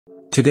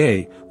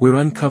Today, we're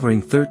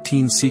uncovering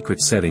 13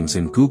 secret settings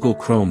in Google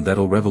Chrome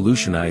that'll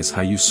revolutionize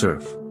how you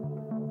surf.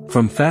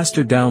 From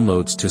faster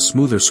downloads to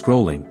smoother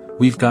scrolling,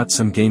 we've got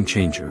some game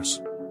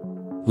changers.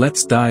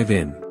 Let's dive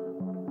in.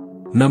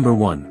 Number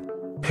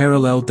 1.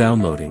 Parallel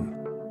downloading.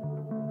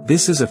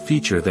 This is a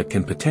feature that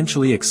can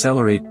potentially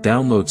accelerate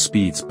download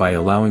speeds by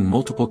allowing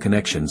multiple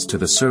connections to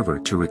the server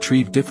to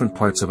retrieve different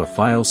parts of a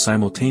file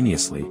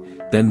simultaneously,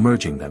 then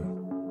merging them.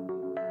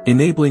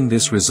 Enabling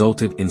this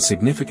resulted in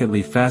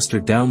significantly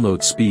faster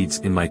download speeds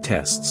in my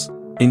tests,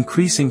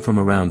 increasing from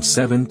around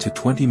 7 to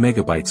 20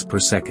 megabytes per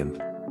second.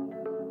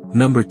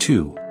 Number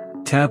 2.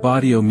 Tab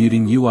audio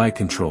muting UI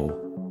control.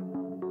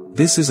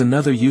 This is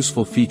another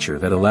useful feature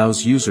that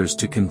allows users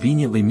to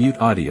conveniently mute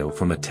audio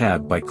from a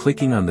tab by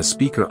clicking on the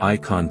speaker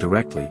icon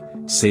directly,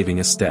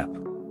 saving a step.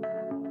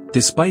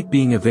 Despite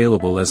being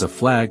available as a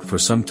flag for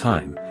some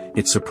time,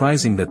 it's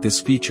surprising that this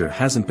feature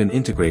hasn't been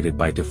integrated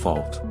by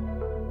default.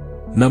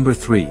 Number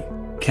 3.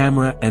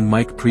 Camera and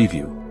Mic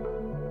Preview.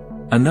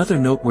 Another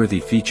noteworthy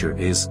feature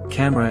is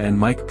Camera and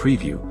Mic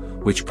Preview,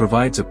 which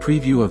provides a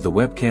preview of the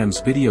webcam's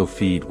video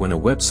feed when a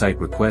website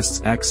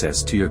requests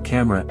access to your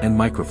camera and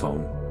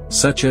microphone,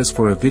 such as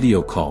for a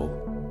video call.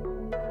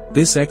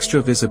 This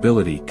extra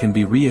visibility can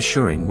be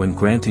reassuring when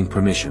granting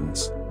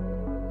permissions.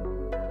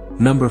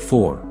 Number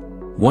 4.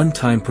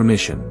 Onetime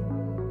Permission.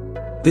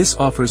 This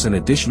offers an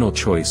additional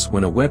choice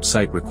when a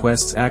website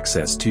requests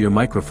access to your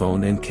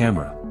microphone and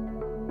camera.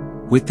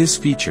 With this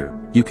feature,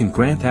 you can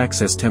grant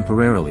access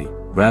temporarily,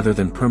 rather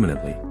than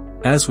permanently,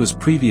 as was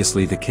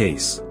previously the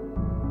case.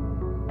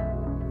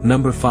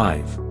 Number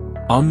 5.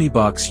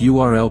 Omnibox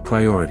URL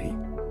Priority.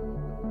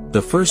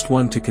 The first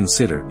one to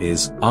consider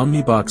is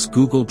Omnibox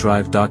Google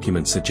Drive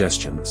Document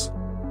Suggestions.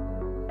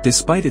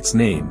 Despite its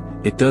name,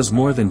 it does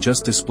more than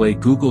just display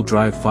Google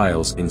Drive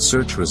files in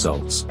search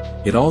results,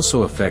 it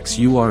also affects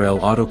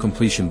URL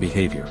autocompletion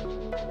behavior.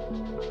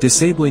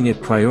 Disabling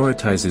it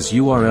prioritizes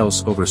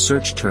URLs over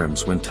search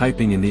terms when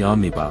typing in the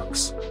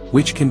Omnibox,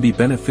 which can be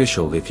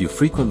beneficial if you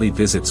frequently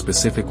visit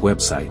specific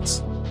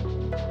websites.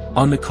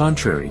 On the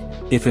contrary,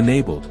 if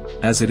enabled,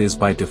 as it is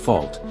by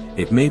default,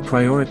 it may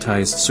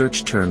prioritize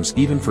search terms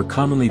even for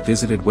commonly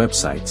visited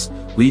websites,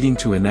 leading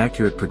to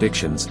inaccurate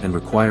predictions and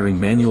requiring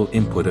manual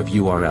input of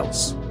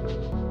URLs.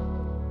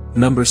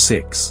 Number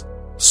 6.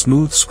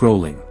 Smooth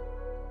scrolling.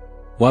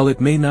 While it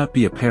may not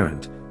be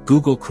apparent,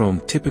 Google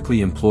Chrome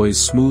typically employs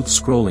smooth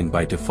scrolling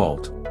by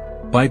default.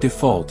 By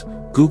default,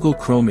 Google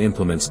Chrome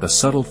implements a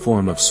subtle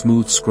form of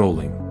smooth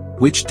scrolling,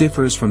 which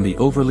differs from the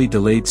overly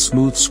delayed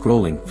smooth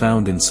scrolling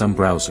found in some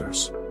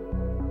browsers.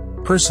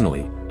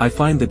 Personally, I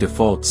find the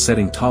default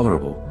setting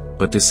tolerable,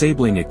 but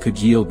disabling it could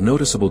yield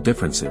noticeable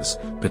differences,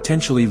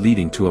 potentially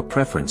leading to a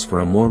preference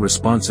for a more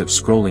responsive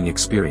scrolling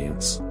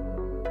experience.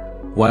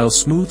 While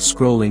smooth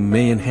scrolling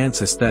may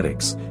enhance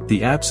aesthetics,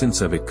 the absence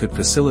of it could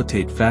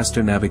facilitate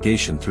faster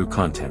navigation through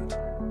content.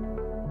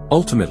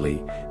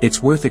 Ultimately,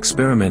 it's worth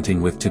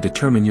experimenting with to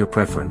determine your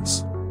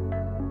preference.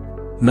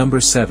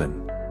 Number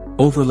 7.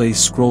 Overlay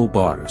scroll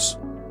bars.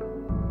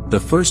 The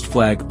first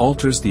flag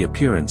alters the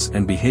appearance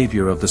and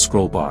behavior of the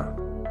scroll bar.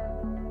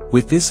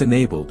 With this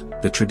enabled,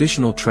 the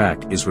traditional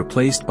track is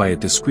replaced by a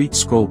discrete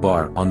scroll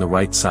bar on the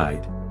right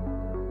side.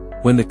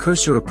 When the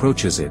cursor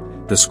approaches it,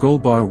 the scroll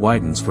bar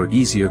widens for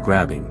easier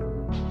grabbing.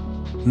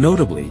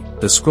 Notably,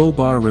 the scroll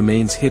bar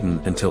remains hidden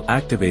until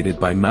activated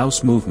by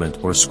mouse movement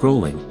or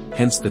scrolling,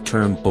 hence the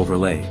term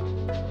overlay.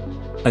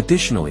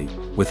 Additionally,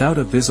 without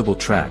a visible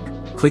track,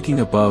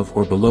 clicking above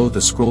or below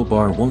the scroll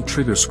bar won't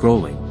trigger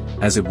scrolling,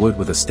 as it would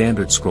with a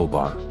standard scroll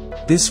bar.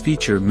 This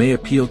feature may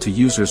appeal to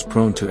users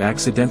prone to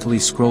accidentally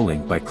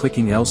scrolling by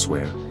clicking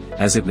elsewhere,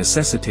 as it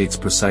necessitates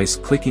precise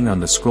clicking on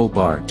the scroll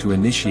bar to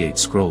initiate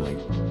scrolling.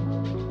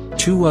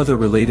 Two other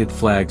related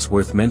flags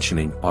worth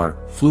mentioning are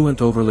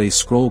Fluent Overlay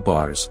Scroll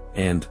Bars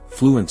and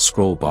Fluent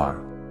Scroll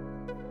Bar.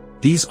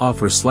 These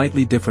offer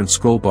slightly different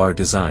scroll bar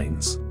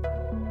designs.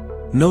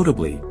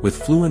 Notably,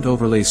 with Fluent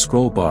Overlay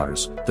Scroll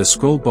Bars, the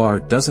scroll bar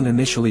doesn't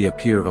initially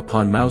appear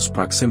upon mouse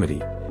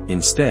proximity,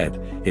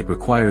 instead, it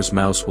requires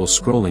mouse while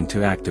scrolling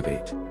to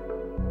activate.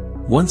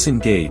 Once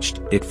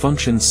engaged, it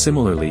functions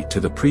similarly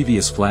to the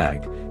previous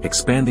flag,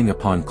 expanding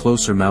upon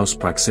closer mouse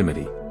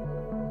proximity.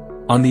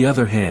 On the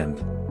other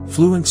hand,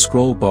 Fluent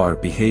Scroll Bar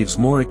behaves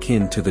more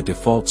akin to the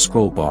default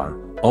scroll bar,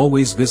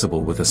 always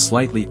visible with a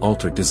slightly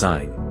altered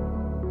design.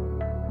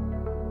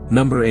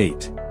 Number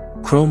 8.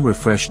 Chrome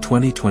Refresh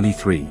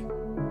 2023.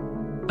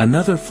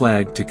 Another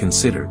flag to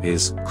consider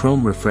is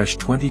Chrome Refresh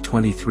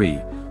 2023,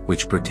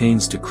 which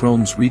pertains to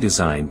Chrome's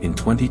redesign in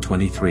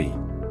 2023.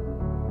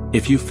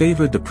 If you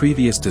favored the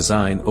previous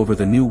design over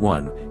the new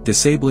one,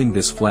 disabling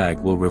this flag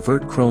will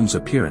revert Chrome's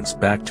appearance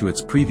back to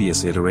its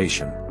previous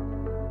iteration.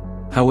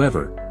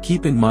 However,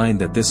 keep in mind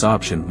that this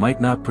option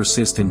might not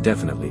persist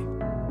indefinitely.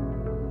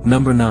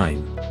 Number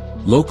 9.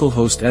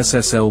 Localhost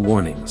SSL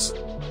warnings.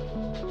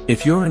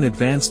 If you're an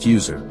advanced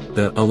user,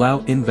 the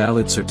Allow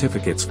Invalid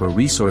Certificates for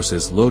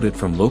Resources Loaded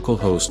from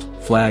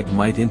Localhost flag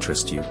might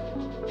interest you.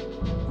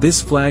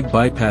 This flag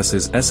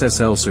bypasses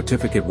SSL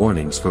certificate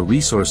warnings for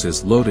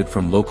resources loaded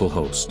from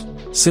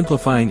localhost.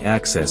 simplifying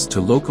access to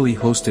locally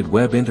hosted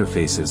web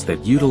interfaces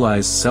that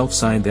utilize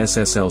self-signed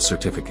SSL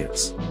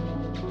certificates.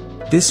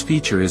 This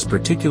feature is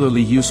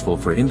particularly useful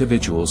for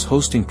individuals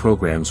hosting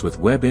programs with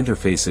web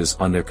interfaces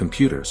on their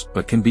computers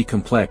but can be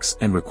complex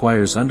and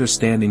requires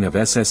understanding of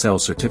SSL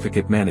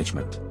certificate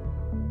management.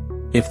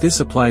 If this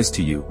applies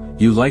to you,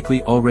 you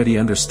likely already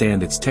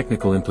understand its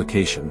technical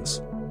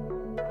implications.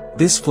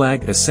 This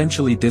flag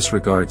essentially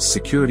disregards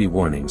security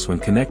warnings when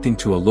connecting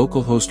to a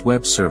localhost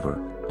web server,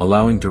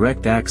 allowing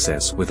direct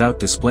access without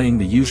displaying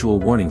the usual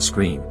warning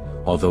screen,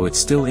 although it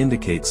still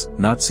indicates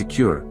 "not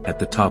secure" at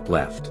the top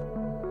left.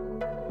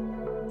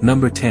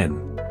 Number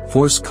 10.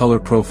 Force Color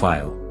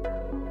Profile.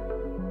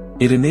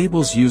 It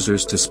enables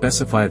users to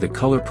specify the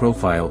color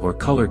profile or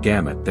color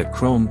gamut that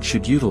Chrome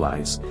should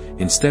utilize,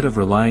 instead of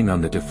relying on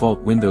the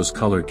default Windows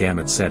color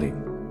gamut setting.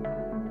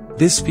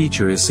 This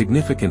feature is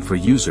significant for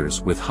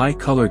users with high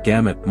color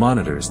gamut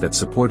monitors that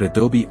support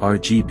Adobe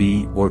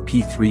RGB or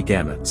P3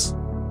 gamuts.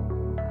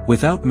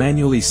 Without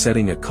manually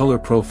setting a color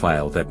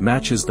profile that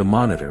matches the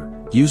monitor,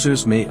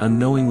 users may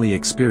unknowingly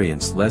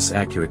experience less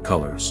accurate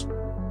colors.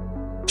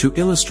 To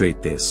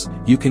illustrate this,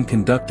 you can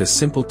conduct a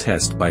simple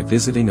test by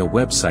visiting a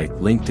website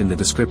linked in the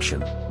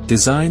description,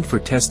 designed for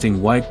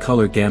testing wide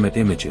color gamut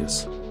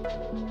images.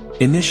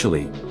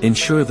 Initially,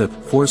 ensure the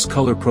Force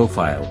Color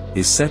Profile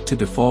is set to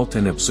default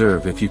and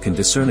observe if you can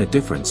discern a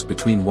difference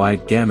between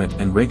wide gamut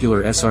and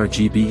regular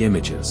sRGB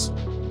images.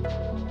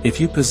 If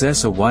you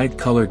possess a wide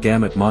color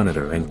gamut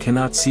monitor and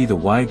cannot see the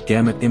wide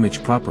gamut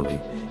image properly,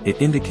 it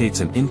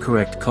indicates an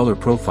incorrect color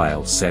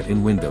profile set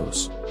in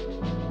Windows.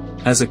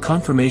 As a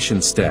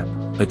confirmation step,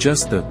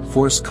 adjust the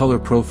Force Color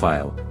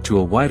Profile to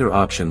a wider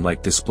option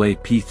like Display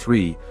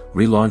P3,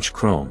 relaunch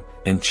Chrome,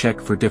 and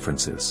check for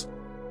differences.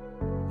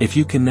 If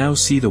you can now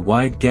see the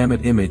wide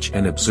gamut image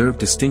and observe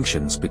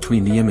distinctions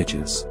between the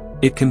images,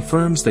 it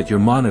confirms that your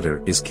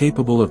monitor is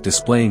capable of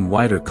displaying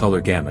wider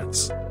color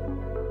gamuts.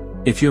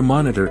 If your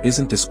monitor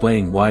isn't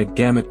displaying wide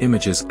gamut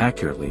images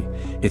accurately,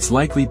 it's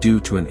likely due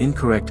to an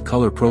incorrect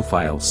color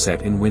profile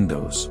set in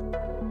Windows.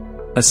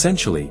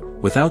 Essentially,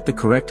 without the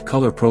correct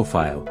color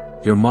profile,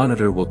 your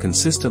monitor will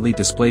consistently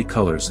display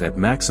colors at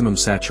maximum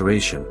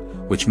saturation,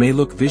 which may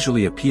look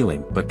visually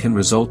appealing but can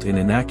result in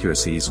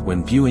inaccuracies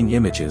when viewing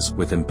images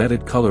with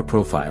embedded color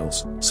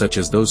profiles, such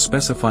as those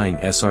specifying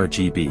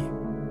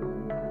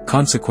sRGB.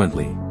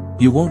 Consequently,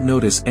 you won't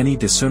notice any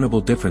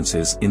discernible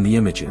differences in the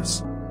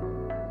images.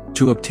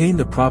 To obtain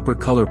the proper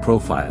color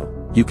profile,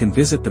 you can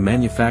visit the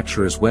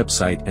manufacturer's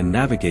website and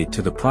navigate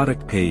to the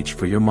product page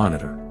for your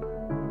monitor.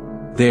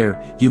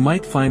 There, you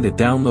might find a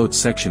download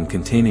section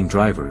containing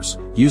drivers,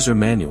 user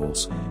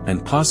manuals,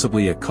 and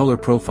possibly a color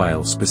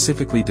profile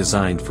specifically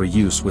designed for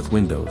use with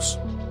Windows.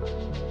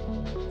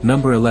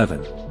 Number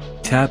 11.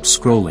 Tab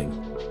Scrolling.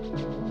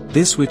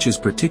 This switch is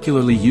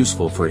particularly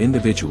useful for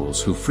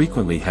individuals who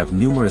frequently have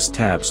numerous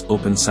tabs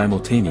open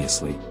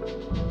simultaneously.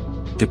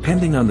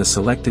 Depending on the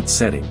selected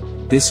setting,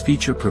 this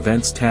feature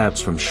prevents tabs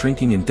from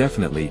shrinking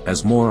indefinitely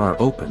as more are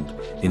opened,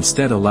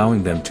 instead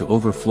allowing them to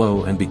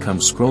overflow and become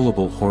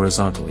scrollable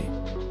horizontally.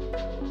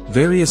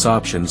 Various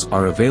options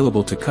are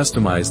available to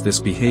customize this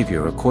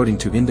behavior according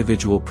to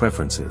individual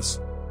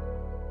preferences.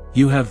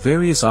 You have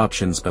various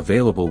options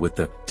available with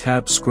the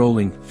Tab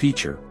Scrolling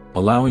feature,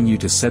 allowing you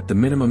to set the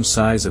minimum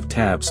size of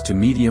tabs to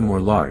medium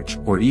or large,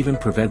 or even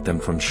prevent them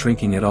from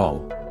shrinking at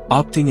all,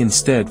 opting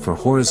instead for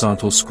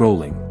horizontal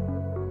scrolling.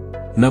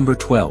 Number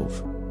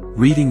 12.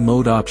 Reading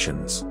Mode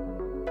Options.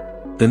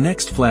 The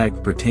next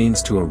flag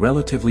pertains to a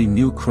relatively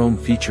new Chrome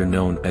feature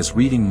known as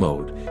Reading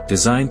Mode,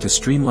 designed to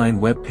streamline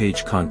web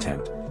page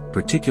content,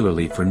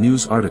 particularly for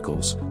news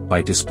articles,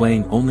 by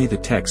displaying only the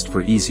text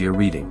for easier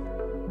reading.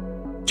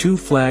 Two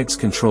flags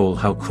control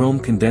how Chrome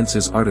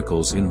condenses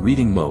articles in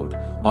reading mode,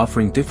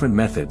 offering different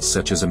methods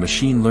such as a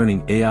machine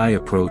learning AI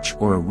approach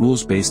or a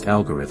rules-based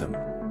algorithm.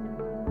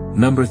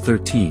 Number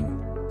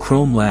 13.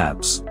 Chrome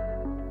Labs.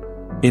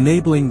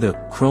 Enabling the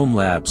Chrome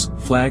Labs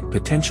flag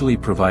potentially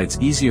provides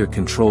easier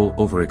control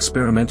over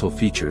experimental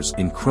features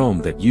in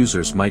Chrome that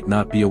users might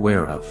not be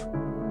aware of.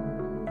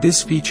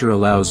 This feature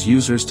allows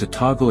users to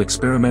toggle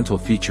experimental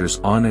features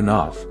on and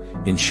off,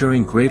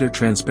 ensuring greater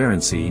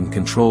transparency and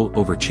control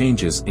over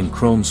changes in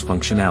Chrome's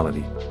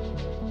functionality.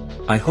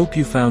 I hope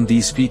you found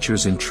these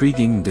features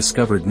intriguing and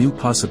discovered new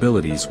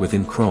possibilities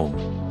within Chrome.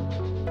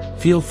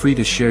 Feel free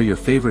to share your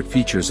favorite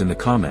features in the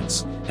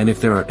comments, and if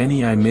there are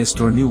any I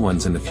missed or new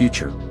ones in the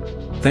future.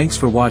 Thanks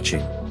for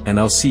watching, and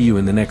I'll see you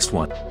in the next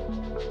one.